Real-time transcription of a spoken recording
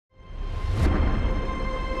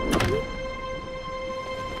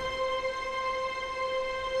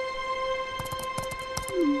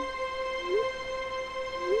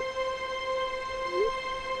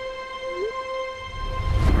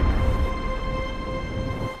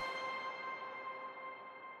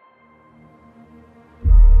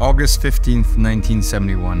August 15th,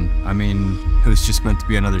 1971. I mean, it was just meant to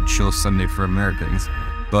be another chill Sunday for Americans.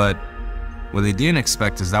 But what they didn't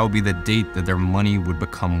expect is that would be the date that their money would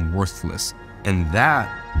become worthless. And that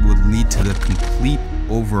would lead to the complete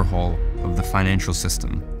overhaul of the financial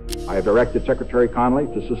system. I have directed Secretary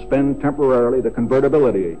Connally to suspend temporarily the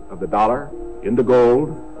convertibility of the dollar into gold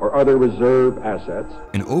or other reserve assets.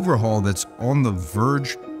 An overhaul that's on the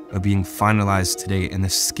verge of being finalized today. And the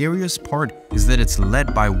scariest part is that it's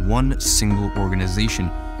led by one single organization.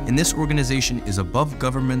 And this organization is above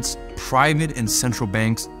governments, private and central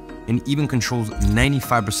banks, and even controls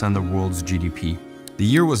 95% of the world's GDP. The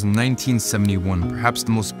year was 1971, perhaps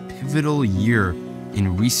the most pivotal year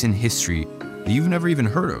in recent history that you've never even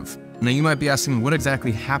heard of. Now you might be asking what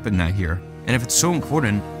exactly happened that year, and if it's so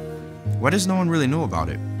important, why does no one really know about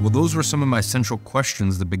it? Well, those were some of my central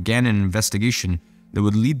questions that began an investigation that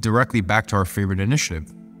would lead directly back to our favorite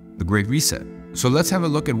initiative, the Great Reset. So let's have a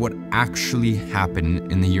look at what actually happened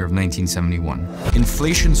in the year of 1971.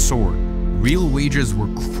 Inflation soared, real wages were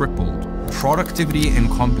crippled, productivity and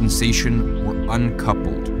compensation were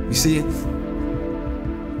uncoupled. You see,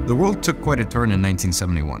 the world took quite a turn in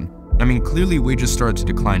 1971. I mean, clearly wages started to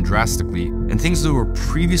decline drastically, and things that were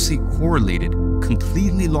previously correlated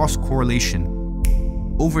completely lost correlation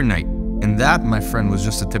overnight. And that, my friend, was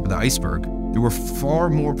just the tip of the iceberg. There were far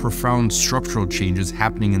more profound structural changes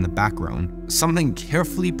happening in the background. Something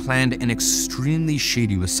carefully planned and extremely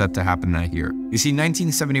shady was set to happen that year. You see,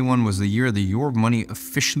 1971 was the year that your money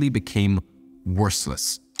officially became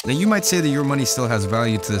worthless. Now, you might say that your money still has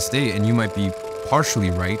value to this day, and you might be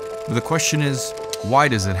partially right, but the question is, why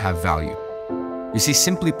does it have value? You see,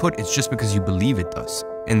 simply put, it's just because you believe it does.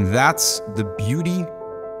 And that's the beauty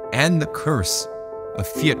and the curse of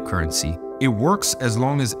fiat currency. It works as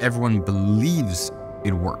long as everyone believes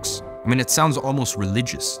it works. I mean, it sounds almost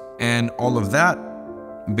religious. And all of that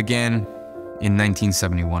began in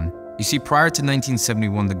 1971. You see, prior to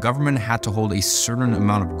 1971, the government had to hold a certain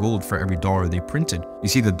amount of gold for every dollar they printed. You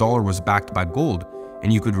see, the dollar was backed by gold,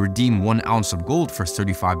 and you could redeem 1 ounce of gold for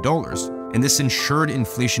 $35. And this ensured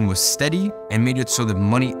inflation was steady and made it so that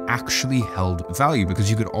money actually held value because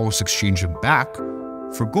you could always exchange it back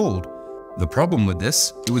for gold. The problem with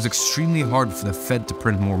this, it was extremely hard for the Fed to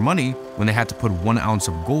print more money when they had to put 1 ounce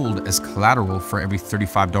of gold as collateral for every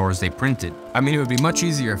 $35 they printed. I mean, it would be much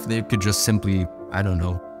easier if they could just simply, I don't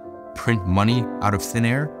know, print money out of thin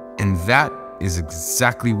air. And that is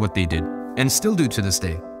exactly what they did, and still do to this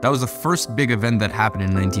day. That was the first big event that happened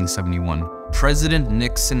in 1971. President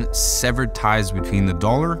Nixon severed ties between the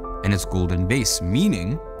dollar and its golden base,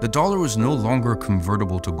 meaning the dollar was no longer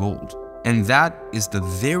convertible to gold. And that is the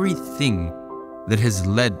very thing that has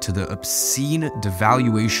led to the obscene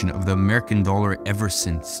devaluation of the American dollar ever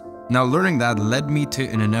since. Now, learning that led me to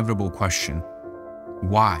an inevitable question.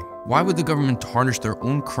 Why? Why would the government tarnish their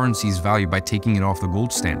own currency's value by taking it off the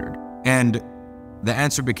gold standard? And the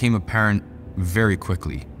answer became apparent very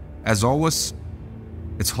quickly. As always,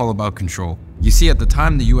 it's all about control. You see, at the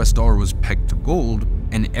time, the US dollar was pegged to gold,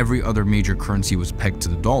 and every other major currency was pegged to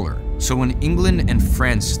the dollar. So when England and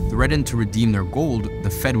France threatened to redeem their gold, the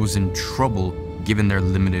Fed was in trouble given their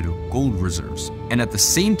limited gold reserves. And at the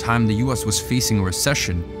same time, the US was facing a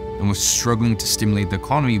recession and was struggling to stimulate the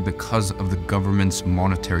economy because of the government's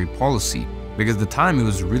monetary policy. Because at the time, it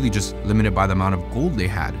was really just limited by the amount of gold they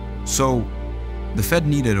had. So the Fed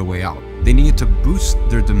needed a way out. They needed to boost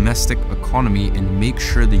their domestic economy and make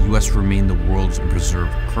sure the US remained the world's reserve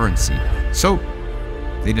currency. So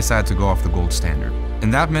they decided to go off the gold standard.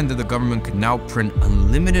 And that meant that the government could now print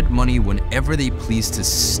unlimited money whenever they pleased to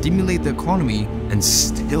stimulate the economy and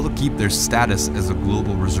still keep their status as a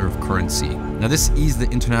global reserve currency. Now, this eased the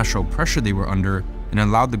international pressure they were under and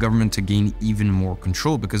allowed the government to gain even more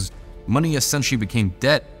control because money essentially became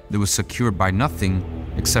debt that was secured by nothing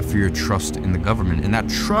except for your trust in the government. And that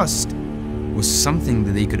trust was something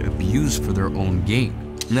that they could abuse for their own gain.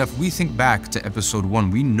 Now, if we think back to episode 1,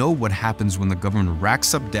 we know what happens when the government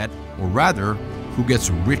racks up debt, or rather, who gets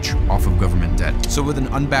rich off of government debt. So with an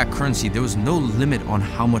unbacked currency, there was no limit on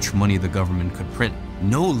how much money the government could print,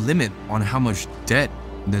 no limit on how much debt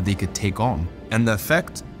that they could take on. And the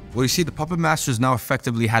effect? Well, you see, the puppet masters now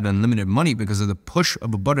effectively had unlimited money because of the push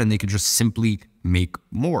of a button, they could just simply make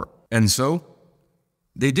more. And so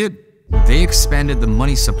they did. They expanded the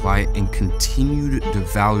money supply and continued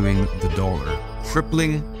devaluing the dollar,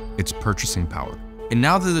 crippling its purchasing power. And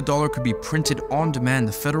now that the dollar could be printed on demand,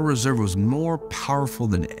 the Federal Reserve was more powerful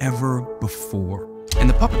than ever before. And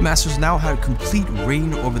the puppet masters now had complete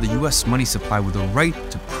reign over the US money supply with the right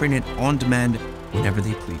to print it on demand whenever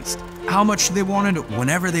they pleased. How much they wanted,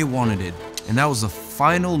 whenever they wanted it. And that was the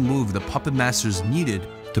final move the puppet masters needed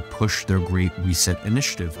to push their Great Reset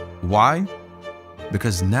initiative. Why?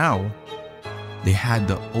 Because now they had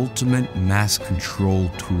the ultimate mass control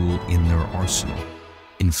tool in their arsenal: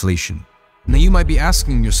 inflation. Now you might be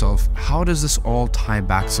asking yourself, how does this all tie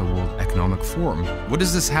back to the World Economic Forum? What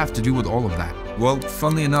does this have to do with all of that? Well,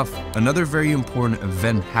 funnily enough, another very important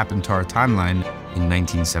event happened to our timeline in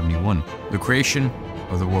 1971, the creation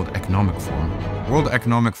of the World Economic Forum. World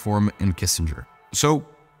Economic Forum and Kissinger. So,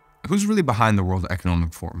 who's really behind the World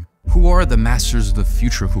Economic Forum? Who are the masters of the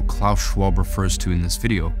future who Klaus Schwab refers to in this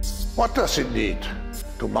video? What does it need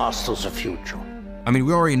to master the future? I mean,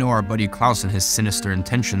 we already know our buddy Klaus and his sinister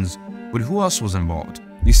intentions, but who else was involved?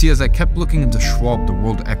 You see, as I kept looking into Schwab, the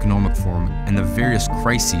World Economic Forum, and the various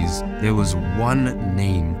crises, there was one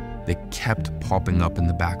name that kept popping up in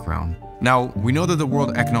the background. Now, we know that the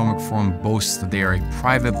World Economic Forum boasts that they are a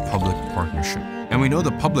private-public partnership. And we know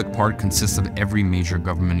the public part consists of every major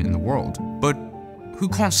government in the world. But who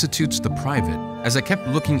constitutes the private? As I kept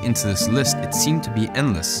looking into this list, it seemed to be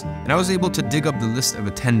endless. And I was able to dig up the list of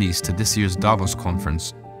attendees to this year's Davos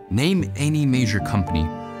conference. Name any major company,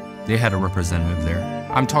 they had a representative there.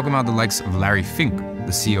 I'm talking about the likes of Larry Fink,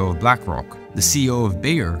 the CEO of BlackRock, the CEO of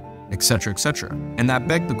Bayer, etc., etc. And that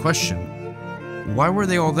begged the question, why were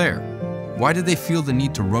they all there? Why did they feel the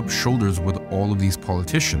need to rub shoulders with all of these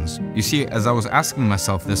politicians? You see, as I was asking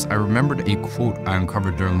myself this, I remembered a quote I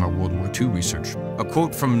uncovered during my World War II research. A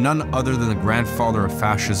quote from none other than the grandfather of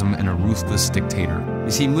fascism and a ruthless dictator.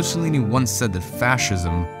 You see, Mussolini once said that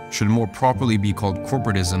fascism should more properly be called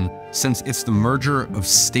corporatism, since it's the merger of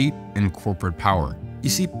state and corporate power. You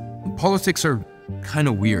see, politics are kind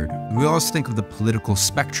of weird. We always think of the political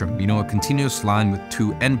spectrum, you know, a continuous line with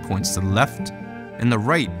two endpoints, the left and the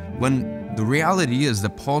right, when the reality is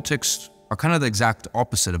that politics are kind of the exact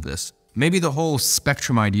opposite of this. Maybe the whole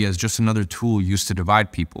spectrum idea is just another tool used to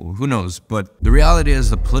divide people, who knows, but the reality is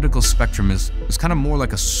the political spectrum is kind of more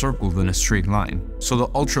like a circle than a straight line. So the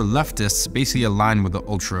ultra-leftists basically align with the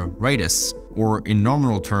ultra-rightists, or in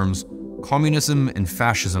nominal terms, communism and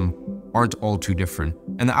fascism aren't all too different.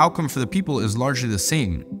 And the outcome for the people is largely the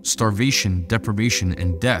same: starvation, deprivation,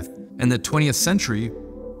 and death. And the 20th century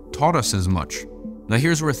taught us as much. Now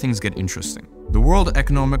here's where things get interesting. The World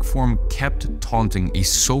Economic Forum kept taunting a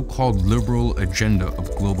so-called liberal agenda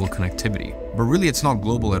of global connectivity. But really it's not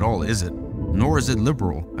global at all, is it? Nor is it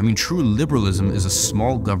liberal. I mean, true liberalism is a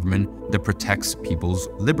small government that protects people's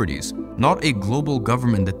liberties, not a global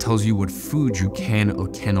government that tells you what food you can or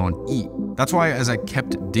cannot eat. That's why, as I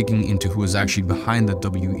kept digging into who was actually behind the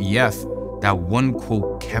WEF, that one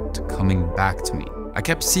quote kept coming back to me. I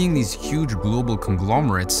kept seeing these huge global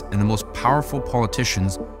conglomerates and the most powerful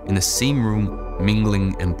politicians in the same room,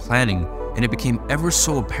 mingling and planning, and it became ever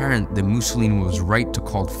so apparent that Mussolini was right to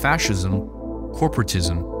call fascism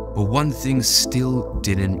corporatism. But one thing still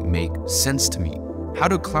didn't make sense to me. How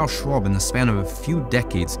did Klaus Schwab, in the span of a few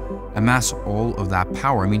decades, amass all of that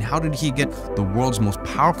power? I mean, how did he get the world's most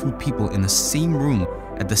powerful people in the same room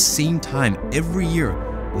at the same time every year,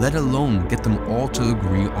 let alone get them all to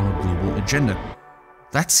agree on a global agenda?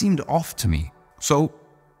 That seemed off to me. So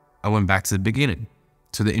I went back to the beginning,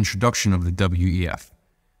 to the introduction of the WEF,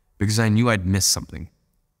 because I knew I'd missed something.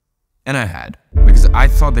 And I had, because I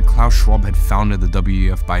thought that Klaus Schwab had founded the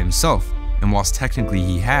WEF by himself, and whilst technically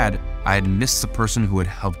he had, I had missed the person who had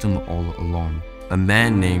helped him all along, a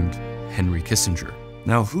man named Henry Kissinger.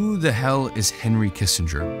 Now, who the hell is Henry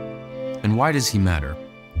Kissinger, and why does he matter?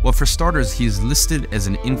 Well, for starters, he is listed as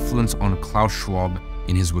an influence on Klaus Schwab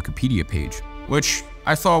in his Wikipedia page, which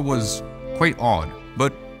I thought was quite odd.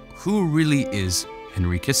 But who really is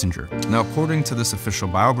Henry Kissinger? Now, according to this official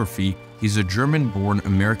biography, he's a German-born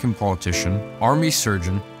American politician, army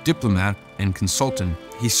surgeon, diplomat, and consultant.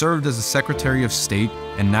 He served as the Secretary of State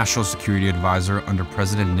and National Security Advisor under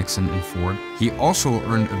President Nixon and Ford. He also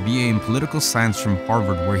earned a BA in political science from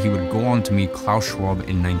Harvard, where he would go on to meet Klaus Schwab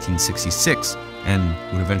in 1966 and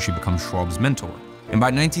would eventually become Schwab's mentor. And by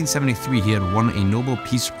 1973, he had won a Nobel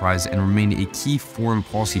Peace Prize and remained a key foreign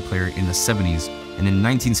policy player in the 70s. And in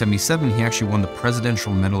 1977, he actually won the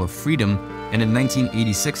Presidential Medal of Freedom, and in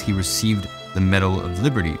 1986, he received the Medal of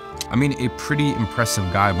Liberty. I mean, a pretty impressive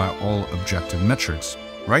guy by all objective metrics,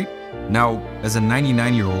 right? Now, as a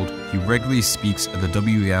 99-year-old, he regularly speaks at the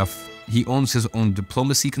WEF, he owns his own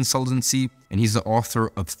diplomacy consultancy, and he's the author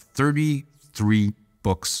of 33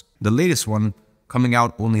 books, the latest one coming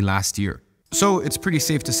out only last year. So it's pretty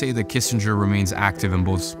safe to say that Kissinger remains active in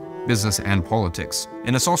both business and politics.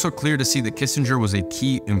 And it's also clear to see that Kissinger was a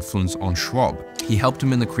key influence on Schwab. He helped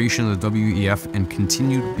him in the creation of the WEF and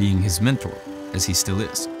continued being his mentor, as he still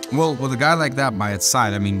is. Well, with a guy like that by its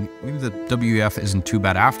side, I mean, maybe the WEF isn't too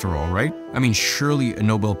bad after all, right? I mean, surely a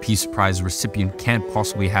Nobel Peace Prize recipient can't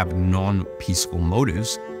possibly have non-peaceful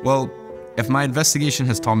motives. Well, if my investigation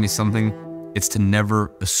has taught me something, it's to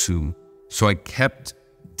never assume. So I kept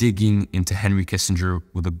digging into Henry Kissinger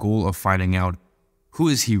with the goal of finding out, who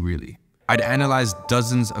is he really? I'd analyzed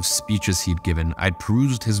dozens of speeches he'd given. I'd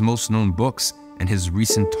perused his most known books and his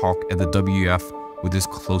recent talk at the WEF with his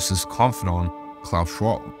closest confidant, Klaus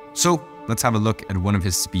Schwab. So let's have a look at one of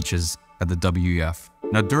his speeches at the WEF.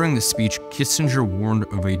 Now, during the speech, Kissinger warned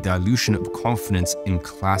of a dilution of confidence in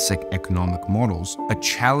classic economic models, a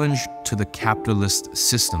challenge to the capitalist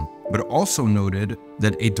system, but also noted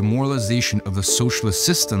that a demoralization of the socialist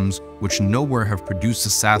systems which nowhere have produced the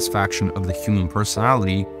satisfaction of the human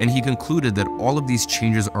personality, and he concluded that all of these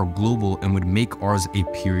changes are global and would make ours a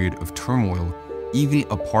period of turmoil, even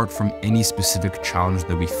apart from any specific challenge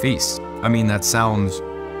that we face. I mean, that sounds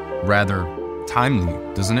rather timely,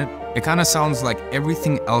 doesn't it? It kind of sounds like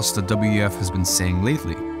everything else the WEF has been saying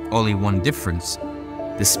lately. Only one difference.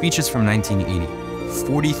 The speech is from 1980,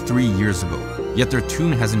 43 years ago, yet their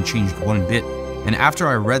tune hasn't changed one bit. And after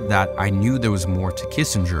I read that, I knew there was more to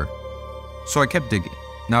Kissinger. So I kept digging.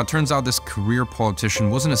 Now it turns out this career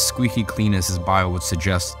politician wasn't as squeaky clean as his bio would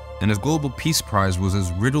suggest, and his Global Peace Prize was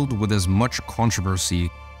as riddled with as much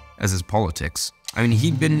controversy as his politics. I mean,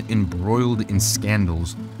 he'd been embroiled in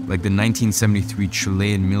scandals like the 1973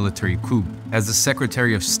 Chilean military coup as the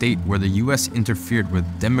Secretary of State, where the US interfered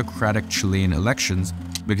with democratic Chilean elections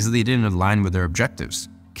because they didn't align with their objectives.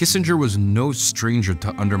 Kissinger was no stranger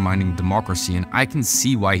to undermining democracy, and I can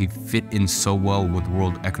see why he fit in so well with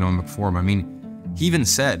World Economic Forum. I mean, he even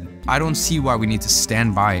said, "I don't see why we need to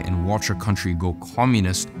stand by and watch our country go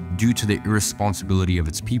communist due to the irresponsibility of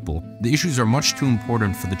its people. The issues are much too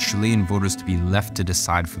important for the Chilean voters to be left to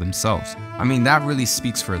decide for themselves." I mean, that really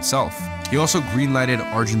speaks for itself. He also greenlighted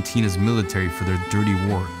Argentina's military for their dirty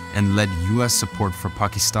war and led US support for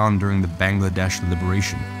Pakistan during the Bangladesh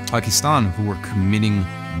liberation. Pakistan, who were committing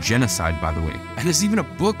genocide, by the way. And there's even a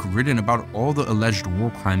book written about all the alleged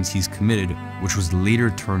war crimes he's committed, which was later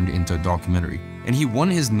turned into a documentary. And he won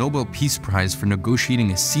his Nobel Peace Prize for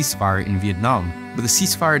negotiating a ceasefire in Vietnam, but the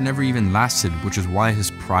ceasefire never even lasted, which is why his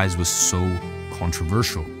prize was so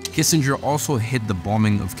controversial. Kissinger also hid the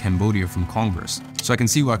bombing of Cambodia from Congress, so I can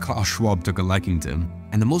see why Klaus Schwab took a liking to him.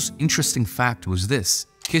 And the most interesting fact was this: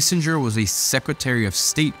 Kissinger was a Secretary of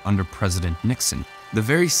State under President Nixon, the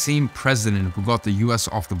very same president who got the US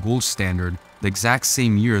off the gold standard the exact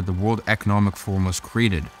same year the World Economic Forum was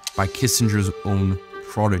created by Kissinger's own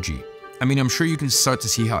prodigy. I mean, I'm sure you can start to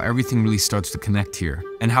see how everything really starts to connect here,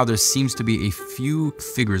 and how there seems to be a few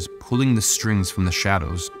figures pulling the strings from the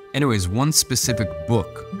shadows. Anyways, one specific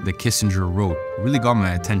book that Kissinger wrote really got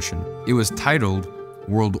my attention. It was titled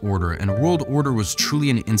World Order, and World Order was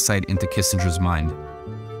truly an insight into Kissinger's mind.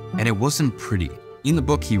 And it wasn't pretty. In the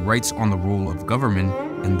book, he writes on the role of government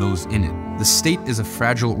and those in it. The state is a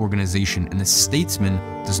fragile organization, and the statesman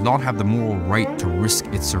does not have the moral right to risk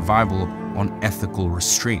its survival on ethical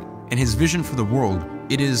restraint. In his vision for the world,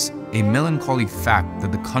 it is a melancholy fact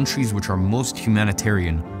that the countries which are most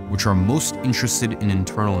humanitarian, which are most interested in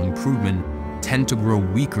internal improvement, tend to grow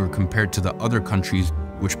weaker compared to the other countries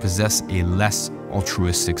which possess a less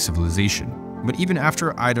altruistic civilization. But even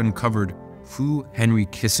after I'd uncovered who Henry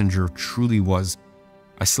Kissinger truly was,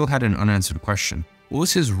 I still had an unanswered question. What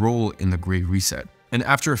was his role in the Great Reset? And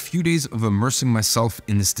after a few days of immersing myself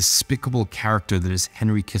in this despicable character that is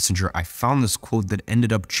Henry Kissinger, I found this quote that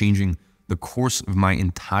ended up changing the course of my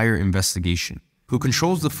entire investigation. Who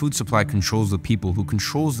controls the food supply controls the people, who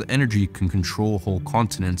controls the energy can control whole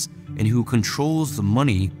continents, and who controls the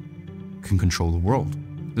money can control the world.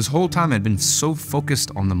 This whole time I'd been so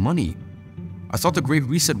focused on the money. I thought the Great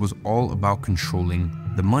Reset was all about controlling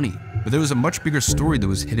the money. But there was a much bigger story that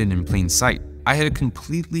was hidden in plain sight. I had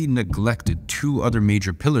completely neglected two other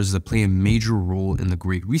major pillars that play a major role in the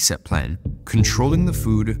Great Reset plan: controlling the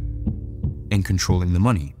food and controlling the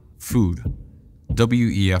money. Food.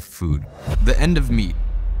 WEF food. The end of meat.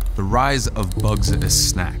 The rise of bugs as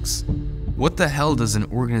snacks. What the hell does an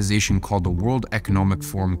organization called the World Economic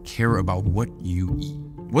Forum care about what you eat?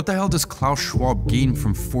 What the hell does Klaus Schwab gain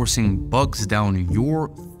from forcing bugs down your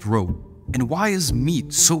throat? And why is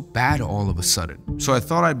meat so bad all of a sudden? So I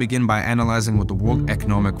thought I'd begin by analyzing what the World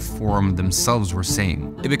Economic Forum themselves were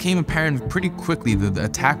saying. It became apparent pretty quickly that the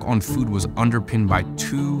attack on food was underpinned by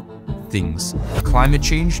two things: climate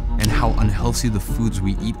change and how unhealthy the foods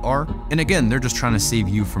we eat are. And again, they're just trying to save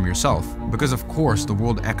you from yourself. Because of course, the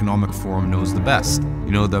World Economic Forum knows the best.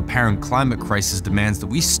 You know, the apparent climate crisis demands that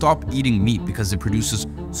we stop eating meat because it produces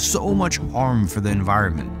so much harm for the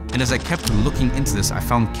environment. And as I kept looking into this, I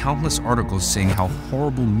found countless articles saying how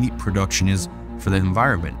horrible meat production is for the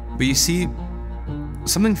environment. But you see,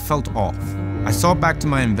 something felt off. I saw back to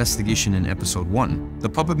my investigation in episode 1. The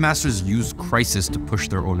puppet masters used crisis to push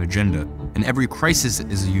their own agenda, and every crisis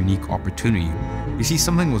is a unique opportunity. You see,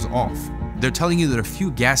 something was off. They're telling you that a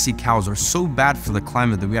few gassy cows are so bad for the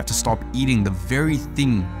climate that we have to stop eating the very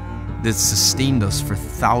thing that sustained us for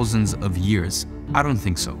thousands of years. I don't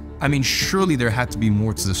think so. I mean, surely there had to be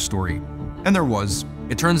more to the story. And there was.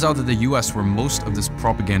 It turns out that the US, where most of this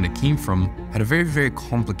propaganda came from, had a very, very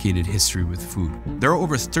complicated history with food. There are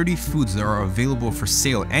over 30 foods that are available for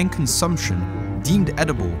sale and consumption deemed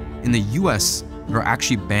edible in the US that are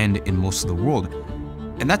actually banned in most of the world.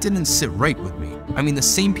 And that didn't sit right with me. I mean, the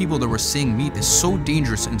same people that were saying meat is so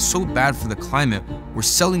dangerous and so bad for the climate were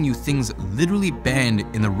selling you things literally banned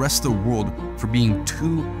in the rest of the world for being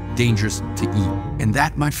too dangerous to eat. And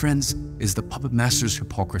that, my friends, is the puppet master's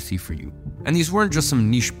hypocrisy for you. And these weren't just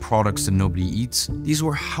some niche products that nobody eats. These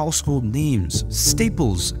were household names,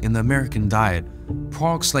 staples in the American diet.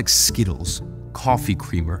 Products like Skittles, coffee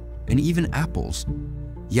creamer, and even apples.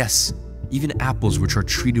 Yes, even apples, which are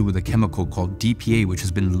treated with a chemical called DPA, which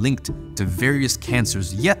has been linked to various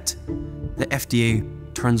cancers, yet the FDA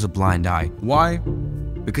turns a blind eye. Why?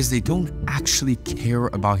 Because they don't actually care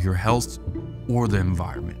about your health or the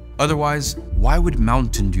environment. Otherwise, why would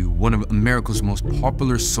Mountain Dew, one of America's most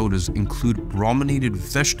popular sodas, include brominated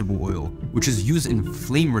vegetable oil, which is used in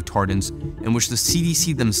flame retardants and which the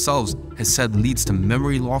CDC themselves has said leads to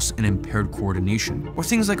memory loss and impaired coordination? Or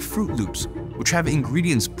things like Fruit Loops, which have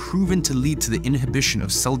ingredients proven to lead to the inhibition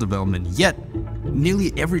of cell development, yet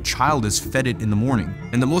nearly every child is fed it in the morning.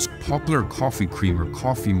 And the most popular coffee creamer,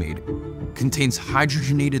 Coffee Mate, contains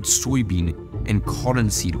hydrogenated soybean and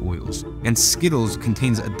cottonseed oils. And Skittles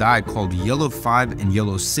contains a dye called Yellow 5 and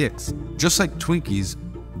Yellow 6, just like Twinkies,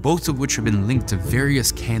 both of which have been linked to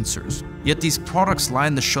various cancers. Yet these products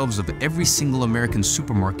line the shelves of every single American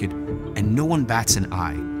supermarket and no one bats an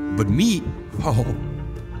eye. But meat?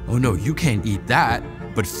 Oh no, you can't eat that.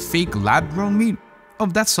 But fake lab-grown meat? Oh,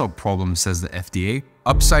 that's no problem, says the FDA.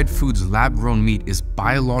 Upside Foods lab-grown meat is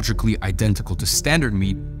biologically identical to standard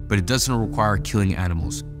meat, but it doesn't require killing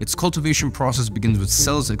animals. Its cultivation process begins with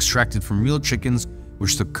cells extracted from real chickens,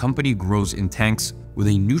 which the company grows in tanks with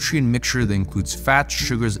a nutrient mixture that includes fats,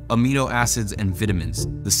 sugars, amino acids, and vitamins.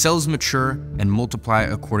 The cells mature and multiply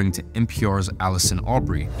according to NPR's Allison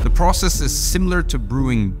Aubrey. The process is similar to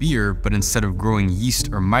brewing beer, but instead of growing yeast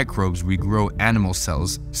or microbes, we grow animal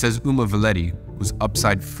cells, says Uma Valetti, who's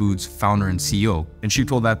Upside Foods founder and CEO, and she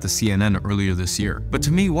told that to CNN earlier this year. But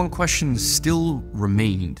to me, one question still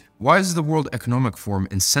remained. Why is the World Economic Forum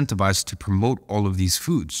incentivized to promote all of these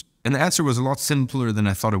foods? And the answer was a lot simpler than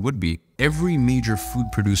I thought it would be. Every major food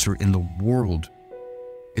producer in the world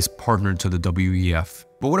is partnered to the WEF.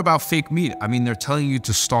 But what about fake meat? I mean, they're telling you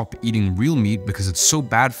to stop eating real meat because it's so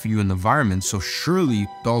bad for you in the environment, so surely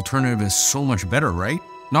the alternative is so much better, right?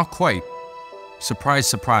 Not quite. Surprise,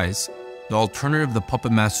 surprise. The alternative the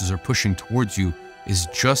puppet masters are pushing towards you is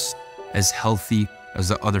just as healthy as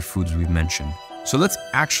the other foods we've mentioned. So let's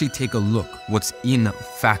actually take a look what's in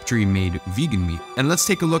factory-made vegan meat. And let's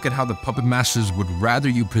take a look at how the puppet masters would rather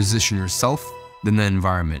you position yourself than the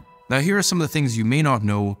environment. Now here are some of the things you may not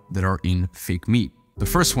know that are in fake meat. The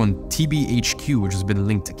first one, TBHQ, which has been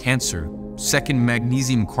linked to cancer. Second,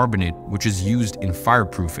 magnesium carbonate, which is used in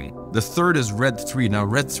fireproofing. The third is Red 3. Now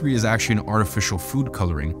Red 3 is actually an artificial food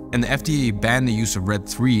coloring, and the FDA banned the use of Red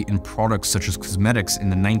 3 in products such as cosmetics in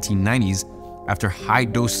the 1990s after high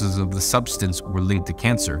doses of the substance were linked to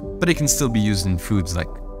cancer, but it can still be used in foods like,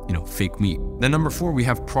 fake meat. Then number 4, we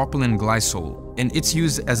have propylene glycol, and it's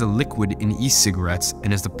used as a liquid in e-cigarettes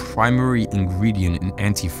and is the primary ingredient in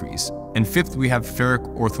antifreeze. And 5th, we have ferric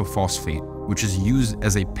orthophosphate, which is used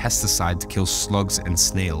as a pesticide to kill slugs and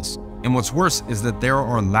snails. And what's worse is that there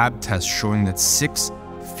are lab tests showing that 6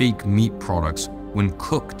 fake meat products, when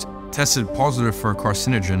cooked, tested positive for a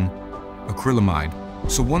carcinogen, acrylamide.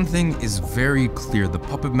 So one thing is very clear, the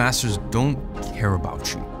puppet masters don't care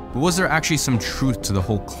about you. But was there actually some truth to the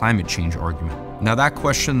whole climate change argument? Now that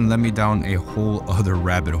question led me down a whole other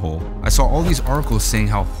rabbit hole. I saw all these articles saying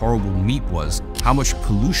how horrible meat was, how much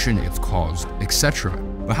pollution it's caused, etc.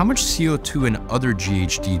 But how much CO2 and other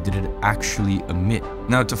GHG did it actually emit?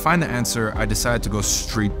 Now to find the answer, I decided to go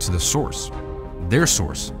straight to the source. Their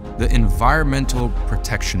source, the Environmental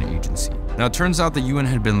Protection Agency. Now it turns out the UN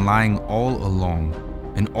had been lying all along,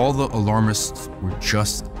 and all the alarmists were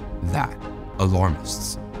just that,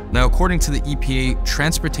 alarmists. Now, according to the EPA,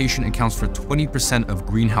 transportation accounts for 20% of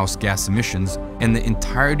greenhouse gas emissions, and the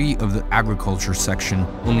entirety of the agriculture section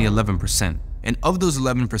only 11%. And of those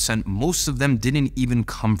 11%, most of them didn't even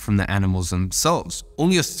come from the animals themselves.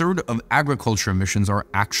 Only a third of agriculture emissions are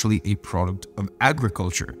actually a product of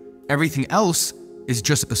agriculture. Everything else is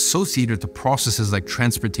just associated to processes like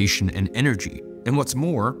transportation and energy. And what's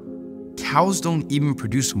more, cows don't even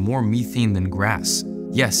produce more methane than grass.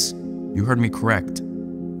 Yes, you heard me correct.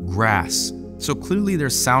 Grass. So clearly they're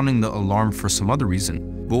sounding the alarm for some other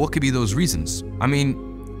reason. But what could be those reasons? I mean,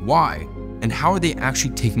 why? And how are they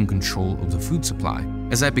actually taking control of the food supply?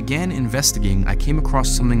 As I began investigating, I came across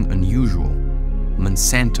something unusual.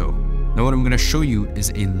 Monsanto. Now what I'm going to show you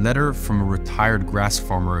is a letter from a retired grass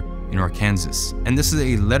farmer in Arkansas. And this is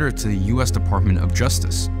a letter to the US Department of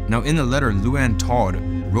Justice. Now in the letter, Luann Todd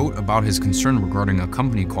wrote about his concern regarding a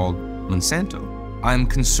company called Monsanto. I am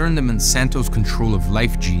concerned that Monsanto's control of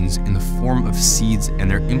life genes in the form of seeds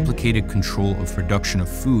and their implicated control of production of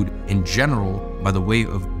food in general by the way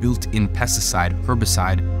of built-in pesticide,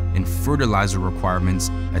 herbicide, and fertilizer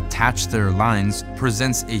requirements attached to their lines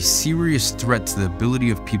presents a serious threat to the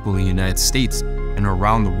ability of people in the United States and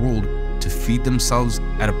around the world to feed themselves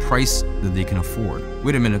at a price that they can afford.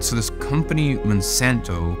 Wait a minute, so this company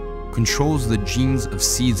Monsanto controls the genes of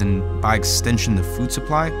seeds and by extension the food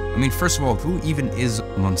supply? I mean, first of all, who even is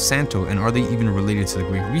Monsanto and are they even related to the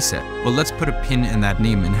Great Reset? Well, let's put a pin in that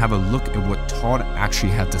name and have a look at what Todd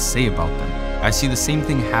actually had to say about them. I see the same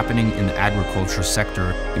thing happening in the agriculture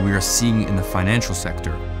sector that we are seeing in the financial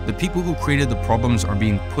sector. The people who created the problems are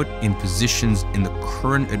being put in positions in the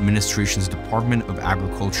current administration's Department of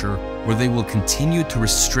Agriculture where they will continue to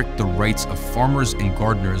restrict the rights of farmers and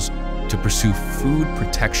gardeners to pursue food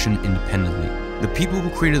protection independently. The people who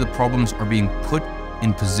created the problems are being put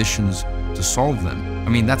in positions to solve them. I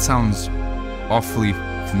mean, that sounds awfully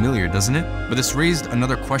familiar, doesn't it? But this raised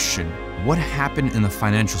another question. What happened in the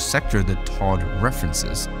financial sector that Todd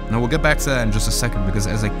references? Now we'll get back to that in just a second, because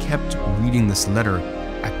as I kept reading this letter,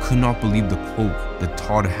 I could not believe the quote that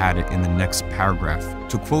Todd had in the next paragraph.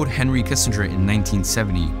 To quote Henry Kissinger in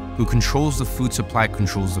 1970, who controls the food supply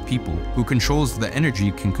controls the people, who controls the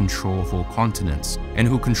energy can control whole continents, and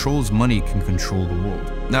who controls money can control the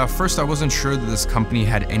world. Now, at first I wasn't sure that this company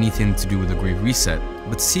had anything to do with the Great Reset,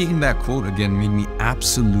 but seeing that quote again made me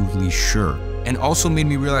absolutely sure, and also made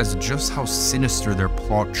me realize just how sinister their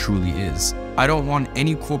plot truly is. I don't want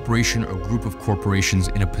any corporation or group of corporations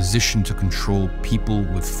in a position to control people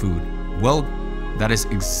with food. Well, that is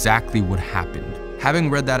exactly what happened.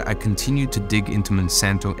 Having read that, I continued to dig into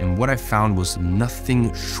Monsanto, and what I found was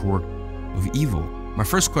nothing short of evil. My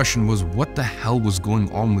first question was, what the hell was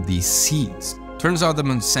going on with these seeds? Turns out that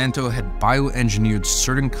Monsanto had bioengineered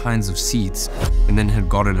certain kinds of seeds and then had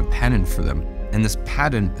gotten a patent for them. And this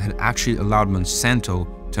patent had actually allowed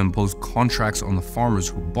Monsanto to impose contracts on the farmers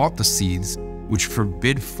who bought the seeds, which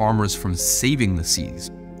forbid farmers from saving the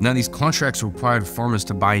seeds. Now, these contracts required farmers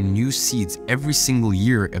to buy new seeds every single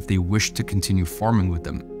year if they wished to continue farming with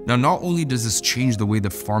them. Now, not only does this change the way that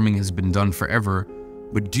farming has been done forever,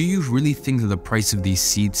 but do you really think that the price of these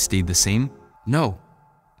seeds stayed the same? No,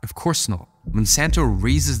 of course not. Monsanto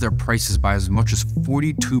raises their prices by as much as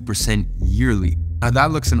 42% yearly. Now, that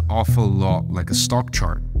looks an awful lot like a stock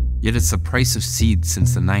chart. Yet it's the price of seeds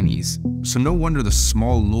since the 90s. So no wonder the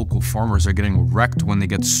small local farmers are getting wrecked when they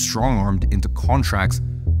get strong-armed into contracts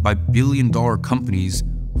by billion-dollar companies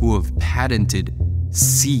who have patented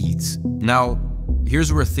seeds. Now,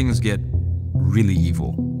 here's where things get really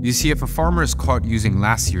evil. You see, if a farmer is caught using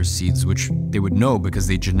last year's seeds, which they would know because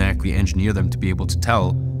they genetically engineer them to be able to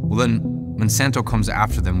tell, well then Monsanto comes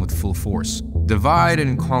after them with full force. Divide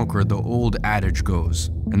and conquer, the old adage goes.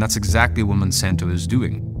 And that's exactly what Monsanto is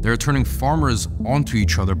doing. They're turning farmers onto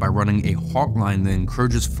each other by running a hotline that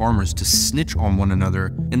encourages farmers to snitch on one another,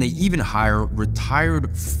 and they even hire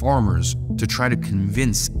retired farmers to try to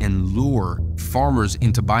convince and lure farmers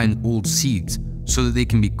into buying old seeds so that they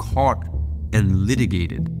can be caught and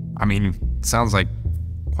litigated. I mean, it sounds like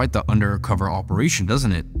quite the undercover operation,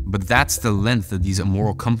 doesn't it? But that's the length that these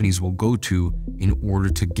immoral companies will go to in order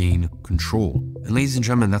to gain control. And ladies and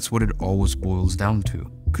gentlemen, that's what it always boils down to.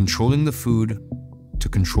 Controlling the food to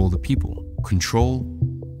control the people. Control,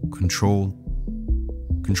 control,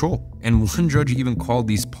 control. And one judge even called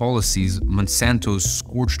these policies Monsanto's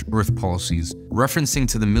scorched earth policies, referencing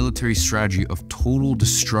to the military strategy of total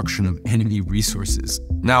destruction of enemy resources.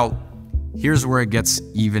 Now, here's where it gets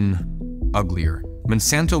even uglier.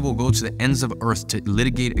 Monsanto will go to the ends of earth to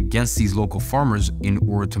litigate against these local farmers in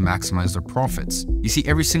order to maximize their profits. You see,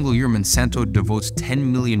 every single year, Monsanto devotes $10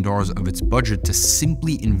 million of its budget to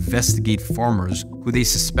simply investigate farmers who they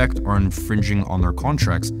suspect are infringing on their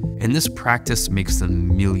contracts, and this practice makes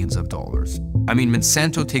them millions of dollars. I mean,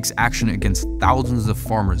 Monsanto takes action against thousands of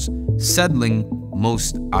farmers, settling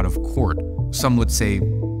most out of court. Some would say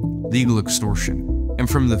legal extortion. And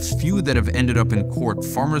from the few that have ended up in court,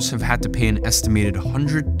 farmers have had to pay an estimated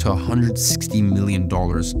 $100 to $160 million.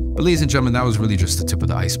 But ladies and gentlemen, that was really just the tip of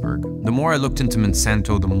the iceberg. The more I looked into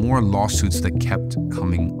Monsanto, the more lawsuits that kept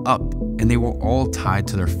coming up, and they were all tied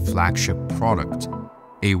to their flagship product,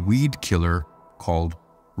 a weed killer called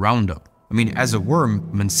Roundup. I mean, as a worm,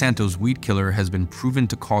 Monsanto's weed killer has been proven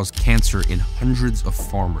to cause cancer in hundreds of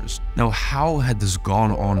farmers. Now, how had this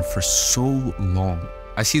gone on for so long?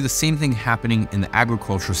 I see the same thing happening in the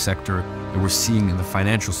agriculture sector that we're seeing in the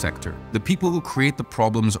financial sector. The people who create the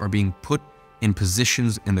problems are being put in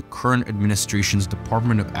positions in the current administration's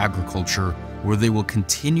Department of Agriculture, where they will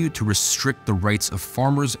continue to restrict the rights of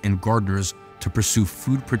farmers and gardeners to pursue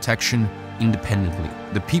food protection independently.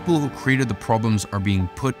 The people who created the problems are being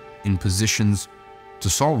put in positions to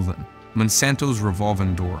solve them. Monsanto's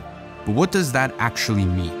revolving door. But what does that actually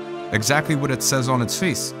mean? Exactly what it says on its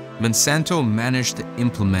face. Monsanto managed to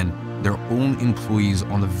implement their own employees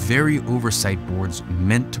on the very oversight boards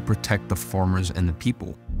meant to protect the farmers and the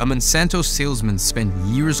people. A Monsanto salesman spent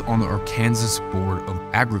years on the Arkansas Board of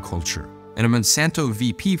Agriculture, and a Monsanto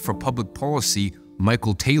VP for public policy,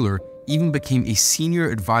 Michael Taylor, even became a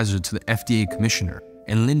senior advisor to the FDA commissioner.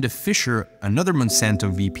 And Linda Fisher, another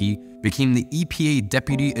Monsanto VP, became the EPA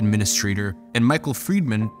deputy administrator, and Michael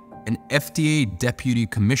Friedman, an FDA deputy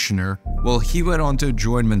commissioner, well, he went on to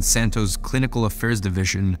join Monsanto's clinical affairs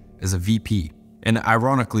division as a VP. And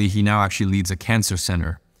ironically, he now actually leads a cancer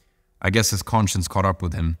center. I guess his conscience caught up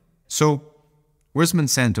with him. So, where's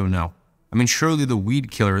Monsanto now? I mean, surely the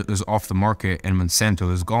weed killer is off the market and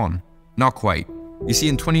Monsanto is gone. Not quite. You see,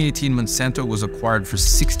 in 2018, Monsanto was acquired for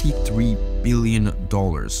 $63 billion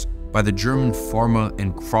by the German pharma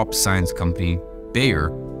and crop science company Bayer,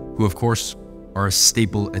 who of course are a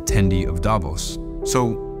staple attendee of Davos.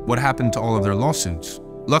 So what happened to all of their lawsuits?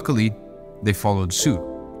 Luckily, they followed suit.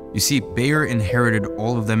 You see, Bayer inherited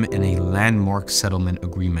all of them in a landmark settlement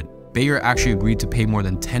agreement. Bayer actually agreed to pay more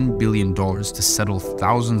than $10 billion to settle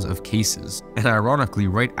thousands of cases. And ironically,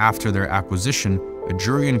 right after their acquisition, a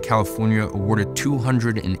jury in California awarded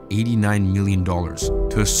 $289 million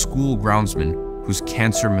to a school groundsman whose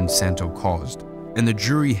cancer Monsanto caused. And the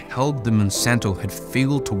jury held that Monsanto had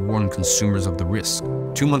failed to warn consumers of the risk.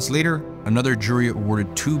 2 months later, another jury awarded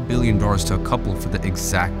 $2 billion to a couple for the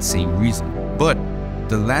exact same reason. But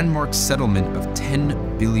the landmark settlement of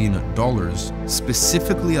 $10 billion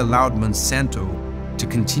specifically allowed Monsanto to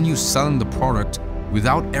continue selling the product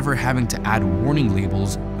without ever having to add warning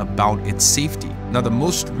labels about its safety. Now, the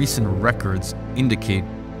most recent records indicate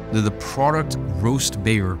that the product grossed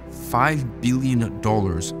Bayer $5 billion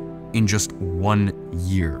in just 1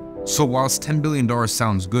 year. So whilst $10 billion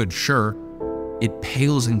sounds good, sure, it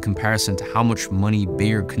pales in comparison to how much money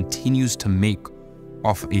Bayer continues to make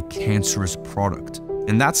off a cancerous product.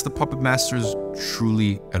 And that's the puppet masters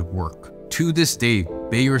truly at work. To this day,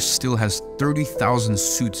 Bayer still has 30,000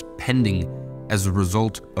 suits pending as a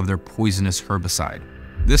result of their poisonous herbicide.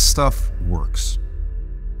 This stuff works.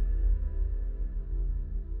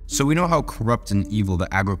 So we know how corrupt and evil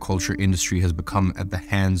the agriculture industry has become at the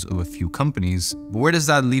hands of a few companies, but where does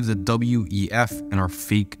that leave the WEF and our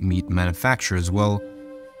fake meat manufacturers? Well,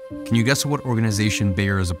 can you guess what organization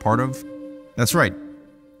Bayer is a part of? That's right,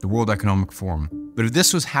 the World Economic Forum. But if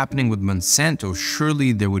this was happening with Monsanto,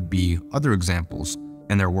 surely there would be other examples,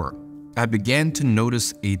 and there were. I began to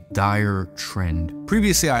notice a dire trend.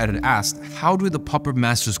 Previously, I had asked, how do the puppet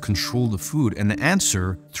masters control the food? And the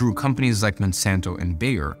answer, through companies like Monsanto and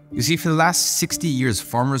Bayer. You see, for the last 60 years,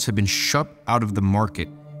 farmers have been shut out of the market,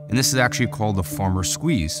 and this is actually called the farmer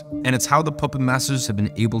squeeze. And it's how the puppet masters have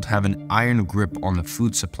been able to have an iron grip on the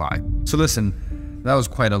food supply. So listen, that was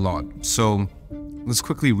quite a lot. So let's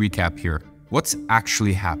quickly recap here. What's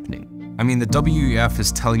actually happening? I mean, the WEF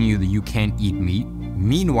is telling you that you can't eat meat.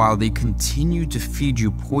 Meanwhile, they continue to feed you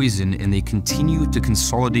poison and they continue to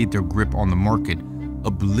consolidate their grip on the market,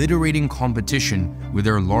 obliterating competition with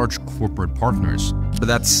their large corporate partners. But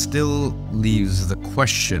that still leaves the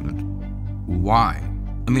question, why?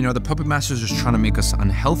 I mean, are the puppet masters just trying to make us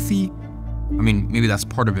unhealthy? I mean, maybe that's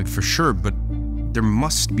part of it for sure, but there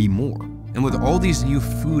must be more. And with all these new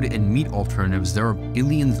food and meat alternatives, there are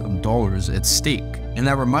billions of dollars at stake. And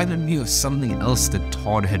that reminded me of something else that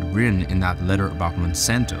Todd had written in that letter about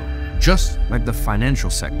Monsanto. just like the financial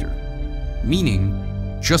sector.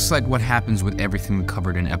 Meaning, just like what happens with everything we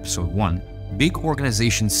covered in episode 1, big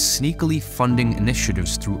organizations sneakily funding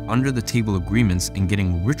initiatives through under-the-table agreements and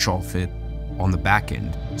getting rich off it on the back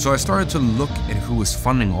end. So I started to look at who was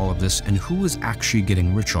funding all of this and who was actually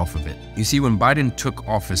getting rich off of it. You see, when Biden took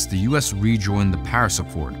office, the US rejoined the Paris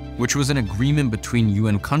Accord, which was an agreement between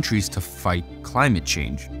UN countries to fight climate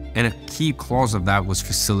change. And a key clause of that was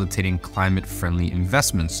facilitating climate-friendly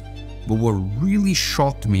investments. But what really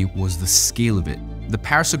shocked me was the scale of it. The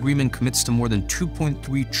Paris Agreement commits to more than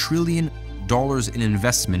 $2.3 trillion in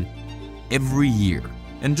investment every year.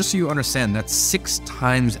 And just so you understand, that's 6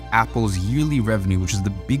 times Apple's yearly revenue, which is the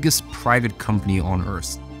biggest private company on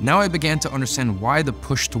Earth. Now I began to understand why the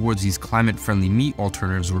push towards these climate-friendly meat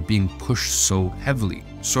alternatives were being pushed so heavily.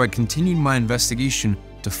 So I continued my investigation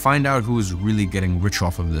to find out who was really getting rich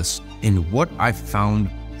off of this. And what I found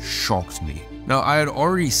shocked me. Now, I had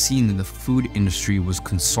already seen that the food industry was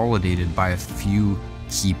consolidated by a few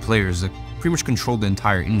key players that pretty much controlled the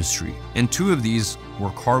entire industry. And 2 of these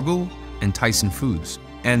were Cargill and Tyson Foods.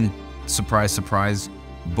 And surprise, surprise,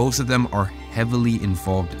 both of them are heavily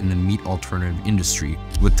involved in the meat alternative industry,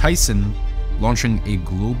 with Tyson launching a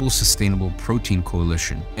global sustainable protein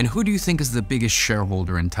coalition. And who do you think is the biggest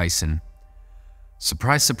shareholder in Tyson?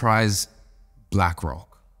 Surprise, surprise, BlackRock.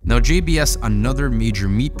 Now, JBS, another major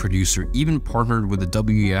meat producer, even partnered with the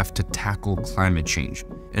WEF to tackle climate change.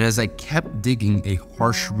 And as I kept digging, a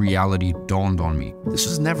harsh reality dawned on me. This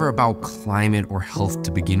was never about climate or health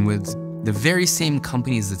to begin with. The very same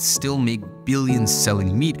companies that still make billions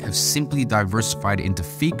selling meat have simply diversified into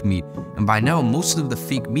fake meat, and by now most of the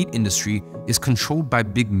fake meat industry is controlled by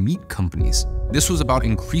big meat companies. This was about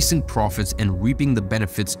increasing profits and reaping the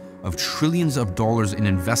benefits of trillions of dollars in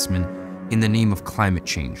investment in the name of climate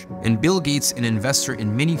change. And Bill Gates, an investor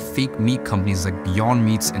in many fake meat companies like Beyond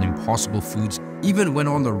Meats and Impossible Foods, even went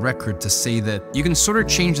on the record to say that you can sort of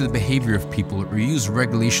change the behavior of people or use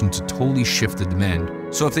regulation to totally shift the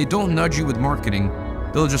demand. So if they don't nudge you with marketing,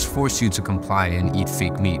 they'll just force you to comply and eat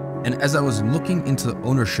fake meat. And as I was looking into the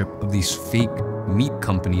ownership of these fake meat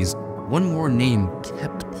companies, one more name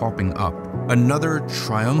kept popping up. Another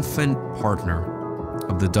triumphant partner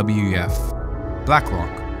of the WEF,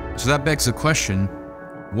 BlackRock. So that begs the question,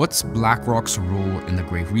 what's BlackRock's role in the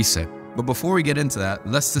Great Reset? But before we get into that,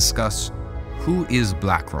 let's discuss who is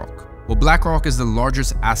BlackRock. Well, BlackRock is the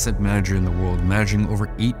largest asset manager in the world, managing over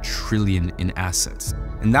 $8 trillion in assets.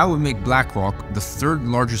 And that would make BlackRock the 3rd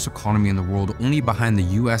largest economy in the world, only behind the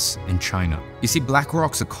US and China. You see,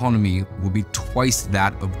 BlackRock's economy will be twice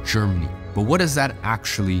that of Germany. But what does that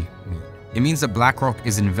actually mean? It means that BlackRock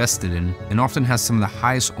is invested in and often has some of the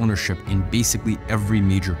highest ownership in basically every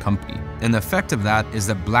major company. And the effect of that is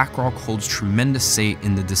that BlackRock holds tremendous say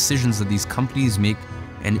in the decisions that these companies make,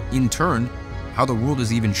 and in turn, how the world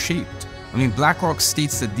is even shaped. I mean, BlackRock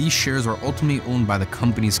states that these shares are ultimately owned by the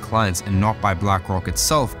company's clients and not by BlackRock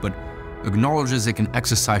itself, but acknowledges it can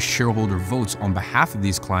exercise shareholder votes on behalf of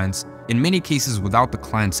these clients, in many cases without the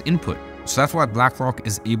client's input. So that's why BlackRock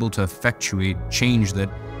is able to effectuate change that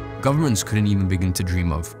governments couldn't even begin to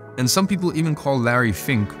dream of. And some people even call Larry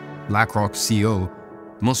Fink, BlackRock's CEO,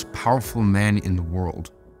 the most powerful man in the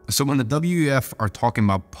world. So when the WEF are talking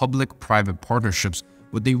about public-private partnerships,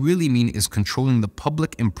 what they really mean is controlling the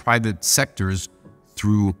public and private sectors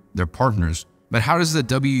through their partners. But how does the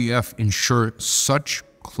WEF ensure such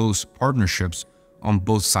close partnerships on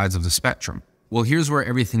both sides of the spectrum? Well, here's where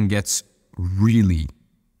everything gets really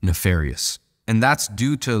nefarious. And that's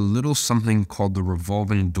due to a little something called the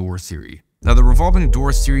revolving door theory. Now, the revolving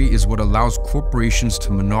door theory is what allows corporations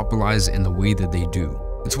to monopolize in the way that they do.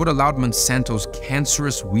 It's what allowed Monsanto's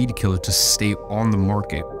cancerous weed killer to stay on the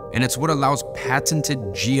market. And it's what allows patented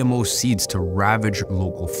GMO seeds to ravage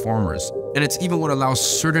local farmers. And it's even what allows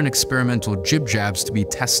certain experimental jib-jabs to be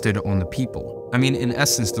tested on the people. I mean, in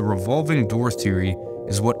essence, the revolving door theory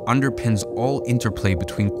is what underpins all interplay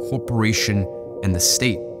between corporation and the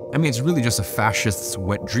state. I mean, it's really just a fascist's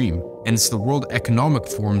wet dream, and it's the World Economic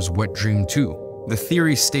Forum's wet dream too. The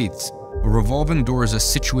theory states, a revolving door is a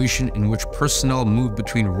situation in which personnel move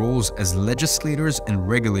between roles as legislators and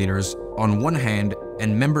regulators on one hand,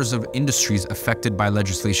 and members of industries affected by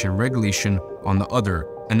legislation and regulation on the other,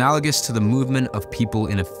 analogous to the movement of people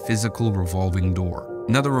in a physical revolving door.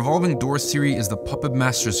 Now, the revolving door theory is the puppet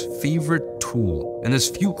master's favorite tool, and there's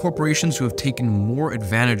few corporations who have taken more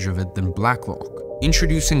advantage of it than BlackRock.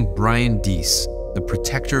 Introducing Brian Deese, the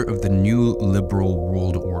protector of the new liberal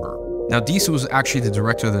world order. Now, Deese was actually the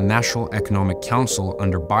director of the National Economic Council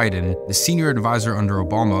under Biden, the senior advisor under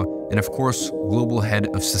Obama, and of course, global head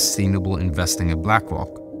of sustainable investing at BlackRock.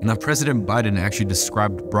 Now, President Biden actually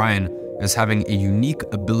described Brian as having a unique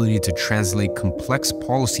ability to translate complex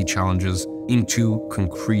policy challenges into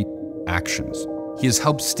concrete actions. He has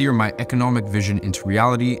helped steer my economic vision into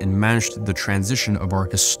reality and managed the transition of our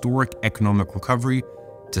historic economic recovery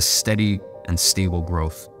to steady and stable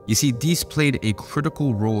growth. You see, these played a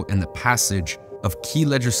critical role in the passage of key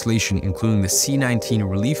legislation, including the C-19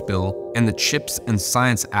 relief bill and the CHIPS and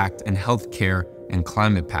Science Act and healthcare and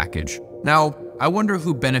climate package. Now, I wonder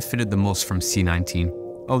who benefited the most from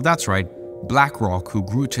C-19. Oh, that's right, BlackRock, who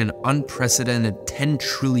grew to an unprecedented $10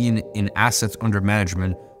 trillion in assets under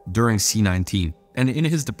management during C-19. And in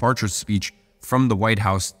his departure speech from the White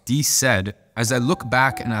House, Dee said, "As I look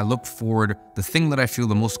back and I look forward, the thing that I feel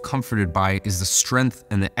the most comforted by is the strength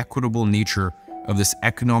and the equitable nature of this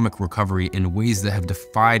economic recovery in ways that have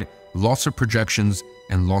defied lots of projections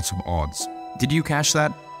and lots of odds." Did you catch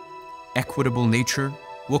that? Equitable nature?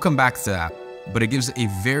 We'll come back to that, but it gives a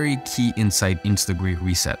very key insight into the Great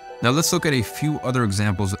Reset. Now let's look at a few other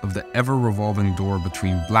examples of the ever-revolving door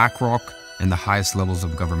between BlackRock and the highest levels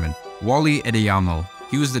of government. Wally Adeyemo.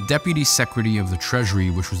 He was the Deputy Secretary of the Treasury,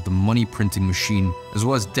 which was the money printing machine, as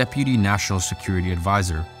well as Deputy National Security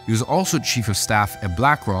Advisor. He was also Chief of Staff at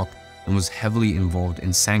BlackRock and was heavily involved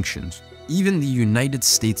in sanctions. Even the United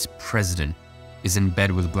States President is in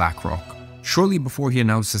bed with BlackRock. Shortly before he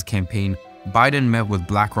announced his campaign, Biden met with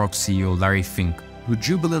BlackRock CEO Larry Fink, who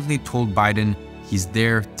jubilantly told Biden he's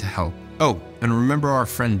there to help. Oh, and remember our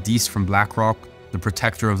friend Deese from BlackRock, the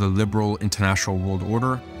protector of the liberal international world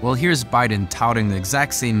order? Well, here's Biden touting the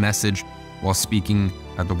exact same message while speaking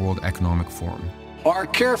at the World Economic Forum. Our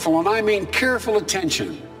careful, and I mean careful,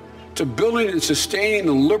 attention to building and sustaining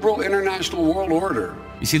the liberal international world order.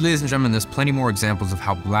 You see, ladies and gentlemen, there's plenty more examples of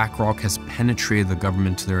how BlackRock has penetrated the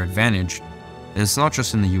government to their advantage, and it's not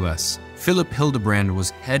just in the US. Philip Hildebrand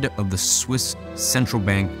was head of the Swiss Central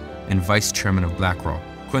Bank and vice chairman of BlackRock.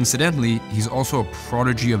 Coincidentally, he's also a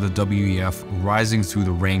prodigy of the WEF, rising through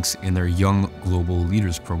the ranks in their Young Global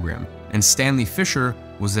Leaders program. And Stanley Fischer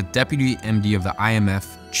was the deputy MD of the IMF,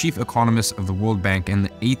 chief economist of the World Bank, and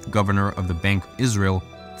the 8th governor of the Bank of Israel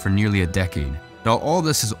for nearly a decade. Now, all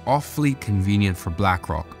this is awfully convenient for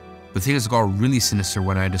BlackRock, but things got really sinister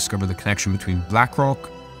when I discovered the connection between BlackRock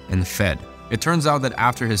and the Fed. It turns out that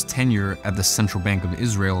after his tenure at the Central Bank of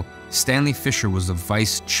Israel, Stanley Fischer was the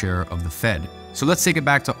vice chair of the Fed. So let's take it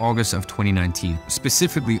back to August of 2019,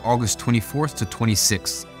 specifically August 24th to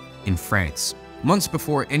 26th in France. Months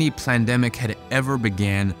before any pandemic had ever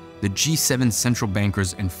began, the G7 central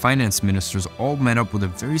bankers and finance ministers all met up with a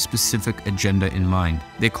very specific agenda in mind.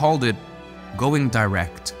 They called it Going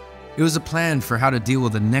Direct. It was a plan for how to deal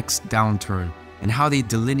with the next downturn and how they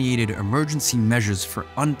delineated emergency measures for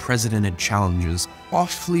unprecedented challenges.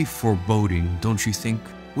 Awfully foreboding, don't you think?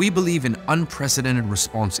 We believe an unprecedented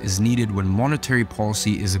response is needed when monetary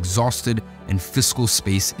policy is exhausted and fiscal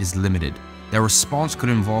space is limited. That response could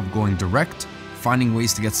involve going direct, finding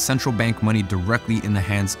ways to get central bank money directly in the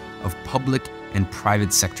hands of public and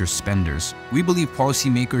private sector spenders. We believe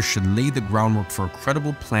policymakers should lay the groundwork for a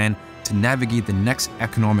credible plan to navigate the next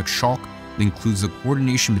economic shock that includes the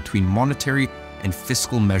coordination between monetary and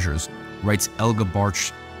fiscal measures, writes Elga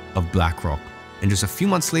Barch of BlackRock. And just a few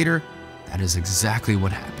months later, that is exactly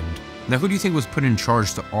what happened. Now, who do you think was put in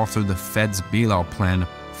charge to author the Fed's bailout plan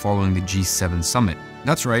following the G7 summit?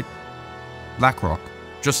 That's right, BlackRock.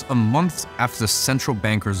 Just a month after the central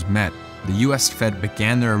bankers met, the US Fed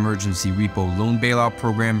began their emergency repo loan bailout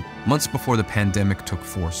program months before the pandemic took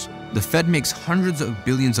force. The Fed makes hundreds of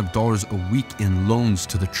billions of dollars a week in loans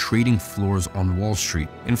to the trading floors on Wall Street.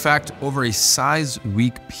 In fact, over a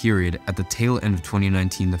size-week period at the tail end of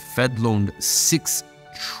 2019, the Fed loaned $6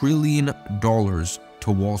 trillion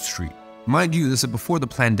to Wall Street. Mind you, this is before the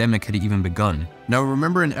pandemic had even begun. Now,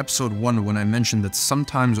 remember in episode 1 when I mentioned that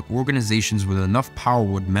sometimes organizations with enough power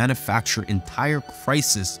would manufacture entire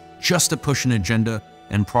crises just to push an agenda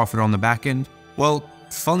and profit on the back end? Well,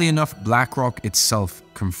 funnily enough, BlackRock itself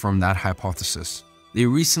confirmed that hypothesis. They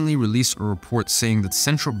recently released a report saying that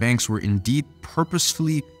central banks were indeed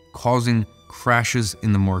purposefully causing crashes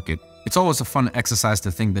in the market. It's always a fun exercise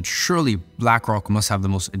to think that surely BlackRock must have the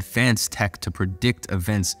most advanced tech to predict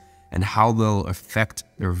events and how they'll affect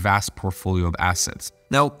their vast portfolio of assets.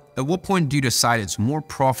 Now, at what point do you decide it's more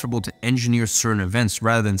profitable to engineer certain events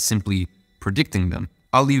rather than simply predicting them?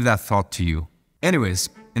 I'll leave that thought to you. Anyways,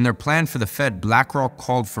 in their plan for the Fed, BlackRock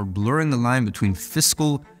called for blurring the line between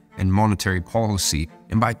fiscal and monetary policy.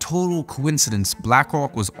 And by total coincidence,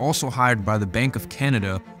 BlackRock was also hired by the Bank of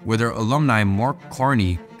Canada, where their alumni Mark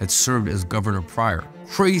Carney had served as governor prior.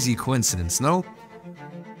 Crazy coincidence, no?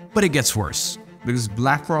 But it gets worse. because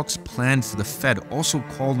BlackRock's plan for the Fed also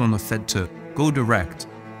called on the Fed to go direct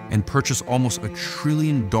and purchase almost $1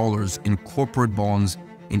 trillion in corporate bonds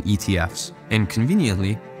and ETFs. And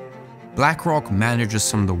conveniently, BlackRock manages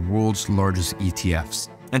some of the world's largest ETFs.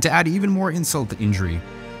 And to add even more insult to injury,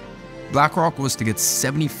 BlackRock was to get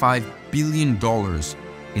 $75 billion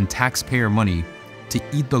in taxpayer money to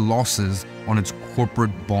eat the losses on its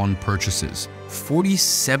corporate bond purchases.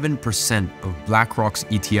 47% of BlackRock's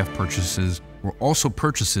ETF purchases were also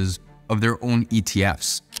purchases of their own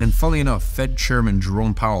ETFs. And funnily enough, Fed Chairman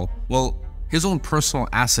Jerome Powell, well, his own personal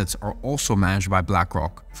assets are also managed by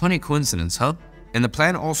BlackRock. Funny coincidence, huh? And the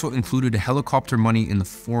plan also included helicopter money in the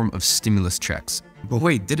form of stimulus checks. But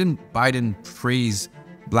wait, didn't Biden praise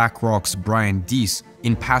BlackRock's Brian Deese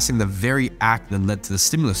in passing the very act that led to the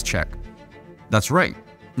stimulus check? That's right.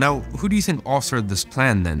 Now, who do you think authored this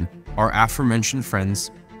plan then? Our aforementioned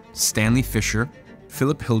friends, Stanley Fischer,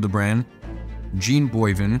 Philip Hildebrand, Gene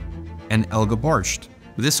Boyven, and Elga Barcht.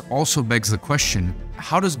 This also begs the question,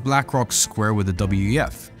 how does BlackRock square with the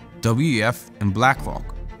WEF? WEF and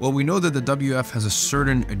BlackRock? Well, we know that the WEF has a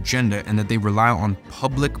certain agenda and that they rely on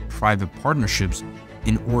public-private partnerships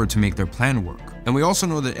in order to make their plan work. And we also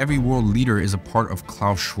know that every world leader is a part of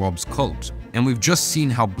Klaus Schwab's cult. And we've just seen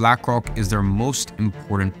how BlackRock is their most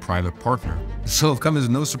important private partner. So it'll come as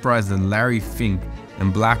no surprise that Larry Fink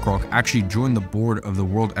and BlackRock actually joined the board of the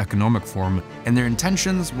World Economic Forum, and their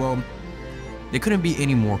intentions, well, they couldn't be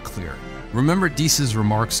any more clear. Remember Deese's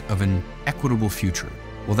remarks of an equitable future?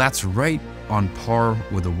 Well, that's right on par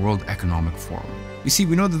with the World Economic Forum. You see,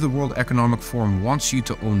 we know that the World Economic Forum wants you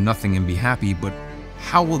to own nothing and be happy, but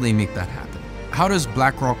how will they make that happen? How does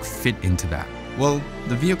BlackRock fit into that? Well,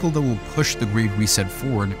 the vehicle that will push the Great Reset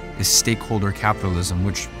forward is stakeholder capitalism,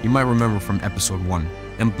 which you might remember from episode 1.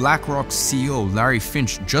 And BlackRock's CEO, Larry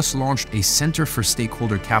Finch, just launched a Center for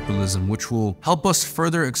Stakeholder Capitalism, which will help us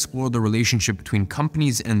further explore the relationship between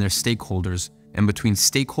companies and their stakeholders, and between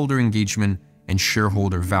stakeholder engagement and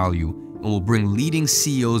shareholder value, and will bring leading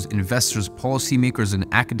CEOs, investors, policymakers, and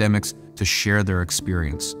academics to share their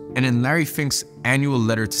experience. And in Larry Fink's annual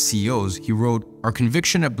letter to CEOs, he wrote, "Our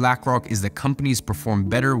conviction at BlackRock is that companies perform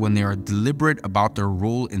better when they are deliberate about their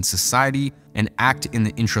role in society and act in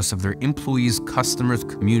the interests of their employees, customers,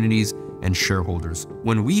 communities, and shareholders.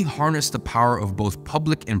 When we harness the power of both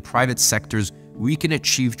public and private sectors, we can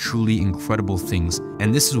achieve truly incredible things,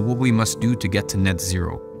 and this is what we must do to get to net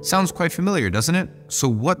zero." Sounds quite familiar, doesn't it? So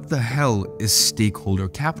what the hell is stakeholder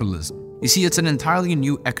capitalism? You see, it's an entirely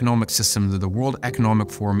new economic system that the World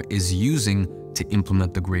Economic Forum is using to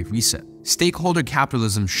implement the Great Reset. Stakeholder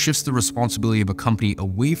capitalism shifts the responsibility of a company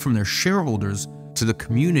away from their shareholders to the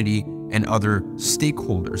community and other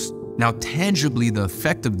stakeholders. Now, tangibly, the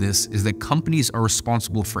effect of this is that companies are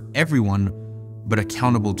responsible for everyone, but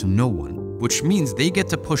accountable to no one, which means they get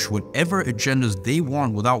to push whatever agendas they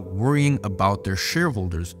want without worrying about their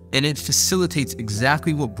shareholders. And it facilitates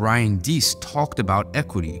exactly what Brian Deese talked about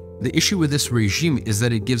equity. The issue with this regime is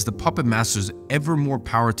that it gives the puppet masters ever more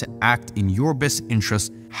power to act in your best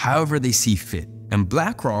interest however they see fit. And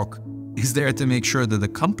BlackRock is there to make sure that the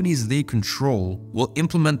companies they control will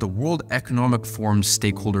implement the World Economic Forum's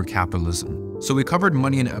stakeholder capitalism. So we covered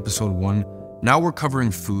money in episode 1, now we're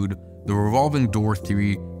covering food, the revolving door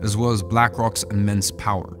theory, as well as BlackRock's immense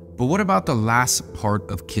power. But what about the last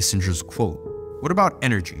part of Kissinger's quote? What about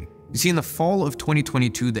energy? You see, in the fall of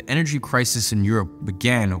 2022, the energy crisis in Europe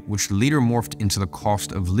began, which later morphed into the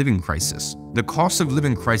cost of living crisis. The cost of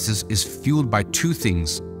living crisis is fueled by two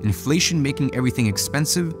things: inflation making everything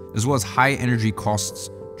expensive, as well as high energy costs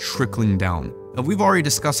trickling down. Now, we've already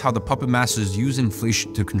discussed how the puppet masters use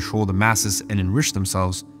inflation to control the masses and enrich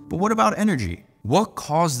themselves, but what about energy? What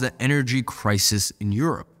caused the energy crisis in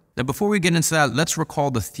Europe? Now, before we get into that, let's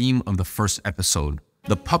recall the theme of the first episode.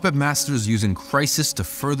 The puppet masters using crisis to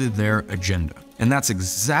further their agenda. And that's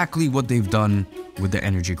exactly what they've done with the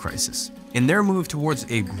energy crisis. In their move towards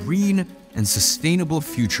a green and sustainable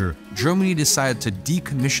future, Germany decided to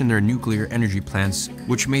decommission their nuclear energy plants,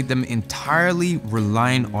 which made them entirely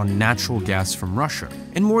reliant on natural gas from Russia.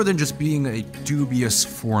 And more than just being a dubious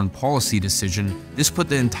foreign policy decision, this put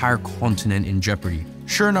the entire continent in jeopardy.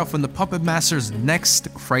 Sure enough, when the puppet masters'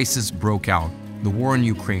 next crisis broke out, the war in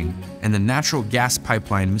Ukraine, and the natural gas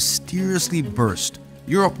pipeline mysteriously burst,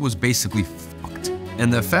 Europe was basically fucked.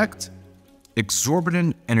 And the effect?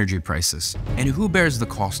 Exorbitant energy prices. And who bears the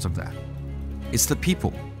cost of that? It's the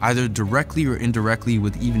people, either directly or indirectly,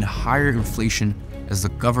 with even higher inflation as the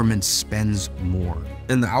government spends more.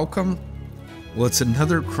 And the outcome? Well, it's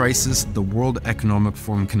another crisis the World Economic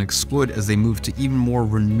Forum can exploit as they move to even more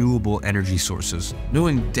renewable energy sources,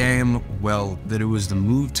 knowing damn well that it was the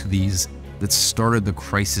move to these that started the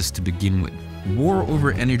crisis to begin with. War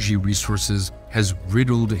over energy resources has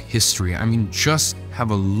riddled history. I mean, just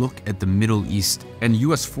have a look at the Middle East and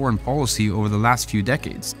US foreign policy over the last few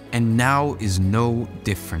decades. And now is no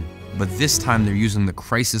different. But this time they're using the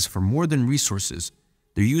crisis for more than resources.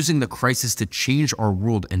 They're using the crisis to change our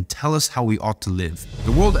world and tell us how we ought to live.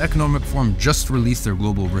 The World Economic Forum just released their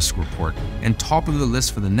global risk report, and top of the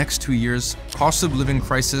list for the next 2 years, cost of living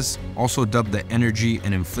crisis, also dubbed the energy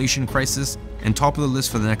and inflation crisis, and top of the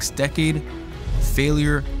list for the next decade,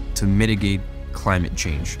 failure to mitigate climate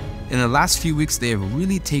change. In the last few weeks, they have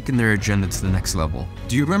really taken their agenda to the next level.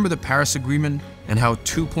 Do you remember the Paris Agreement and how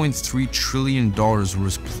 $2.3 trillion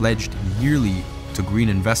was pledged yearly to green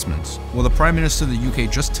investments? Well, the Prime Minister of the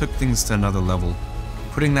UK just took things to another level,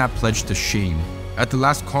 putting that pledge to shame. At the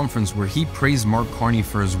last conference where he praised Mark Carney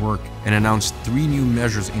for his work and announced 3 new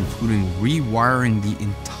measures including rewiring the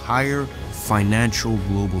entire financial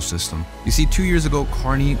global system. You see, 2 years ago,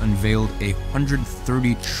 Carney unveiled a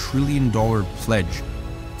 $130 trillion pledge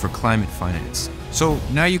for climate finance. So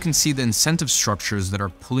now you can see the incentive structures that are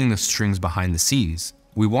pulling the strings behind the scenes.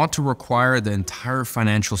 We want to require the entire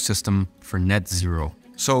financial system for net zero.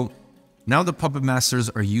 So now the puppet masters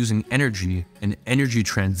are using energy and energy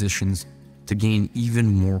transitions to gain even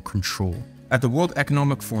more control. At the World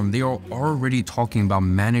Economic Forum, they are already talking about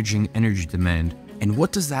managing energy demand. And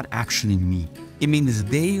what does that actually mean? It means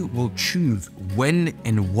they will choose when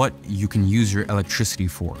and what you can use your electricity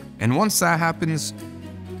for. And once that happens,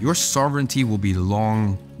 your sovereignty will be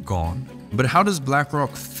long gone. But how does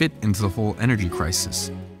BlackRock fit into the whole energy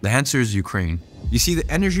crisis? The answer is Ukraine. You see, the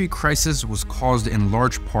energy crisis was caused in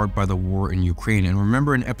large part by the war in Ukraine. And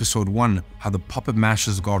remember in episode 1, how the puppet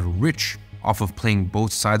masters got rich off of playing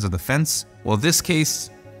both sides of the fence? Well, this case,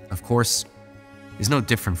 of course, is no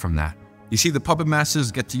different from that. You see, the puppet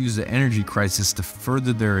masters get to use the energy crisis to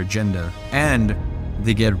further their agenda, and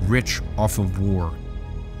they get rich off of war.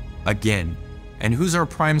 Again. And who's our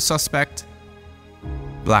prime suspect?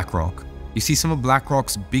 BlackRock. You see, some of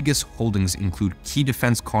BlackRock's biggest holdings include key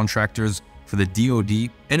defense contractors for the DoD,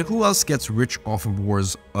 and who else gets rich off of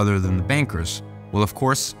wars other than the bankers? Well, of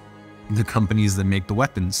course, the companies that make the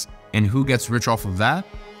weapons. And who gets rich off of that?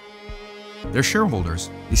 Their shareholders.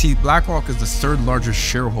 You see, BlackRock is the 3rd largest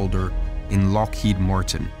shareholder in Lockheed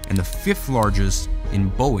Martin, and the 5th largest in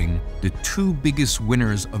Boeing, the 2 biggest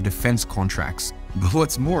winners of defense contracts. But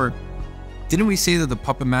what's more, didn't we say that the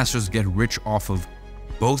puppet masters get rich off of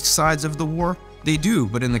both sides of the war? They do,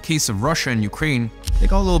 but in the case of Russia and Ukraine, they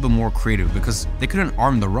got a little bit more creative because they couldn't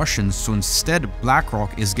arm the Russians, so instead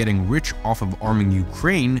BlackRock is getting rich off of arming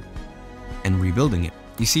Ukraine and rebuilding it.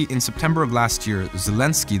 You see, in September of last year,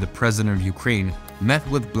 Zelensky, the president of Ukraine, met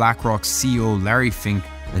with BlackRock's CEO Larry Fink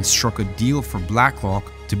and struck a deal for BlackRock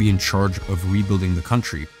to be in charge of rebuilding the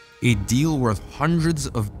country. A deal worth hundreds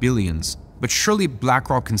of billions. But surely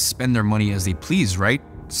BlackRock can spend their money as they please, right?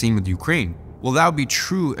 Same with Ukraine. Well, that would be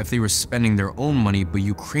true if they were spending their own money, but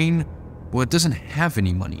Ukraine, well, it doesn't have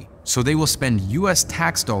any money. So they will spend US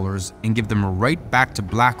tax dollars and give them right back to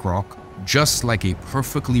BlackRock, just like a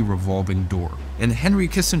perfectly revolving door. And Henry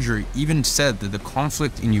Kissinger even said that the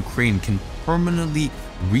conflict in Ukraine can permanently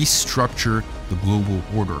restructure the global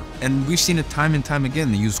order. And we've seen it time and time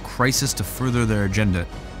again. They use crisis to further their agenda.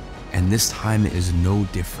 And this time is no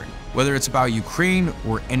different. Whether it's about Ukraine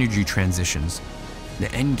or energy transitions,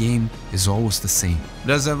 the end game is always the same.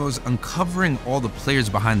 But as I was uncovering all the players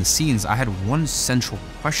behind the scenes, I had one central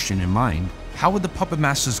question in mind. How would the puppet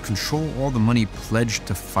masters control all the money pledged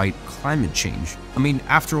to fight climate change? I mean,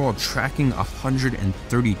 after all, tracking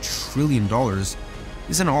 $130 trillion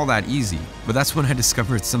isn't all that easy. But that's when I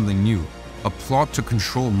discovered something new. A plot to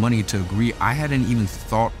control money to a degree I hadn't even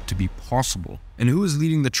thought to be possible. And who is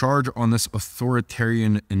leading the charge on this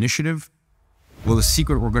authoritarian initiative? Well, the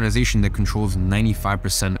secret organization that controls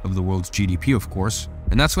 95% of the world's GDP, of course.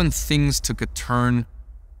 And that's when things took a turn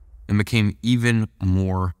and became even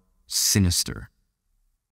more sinister.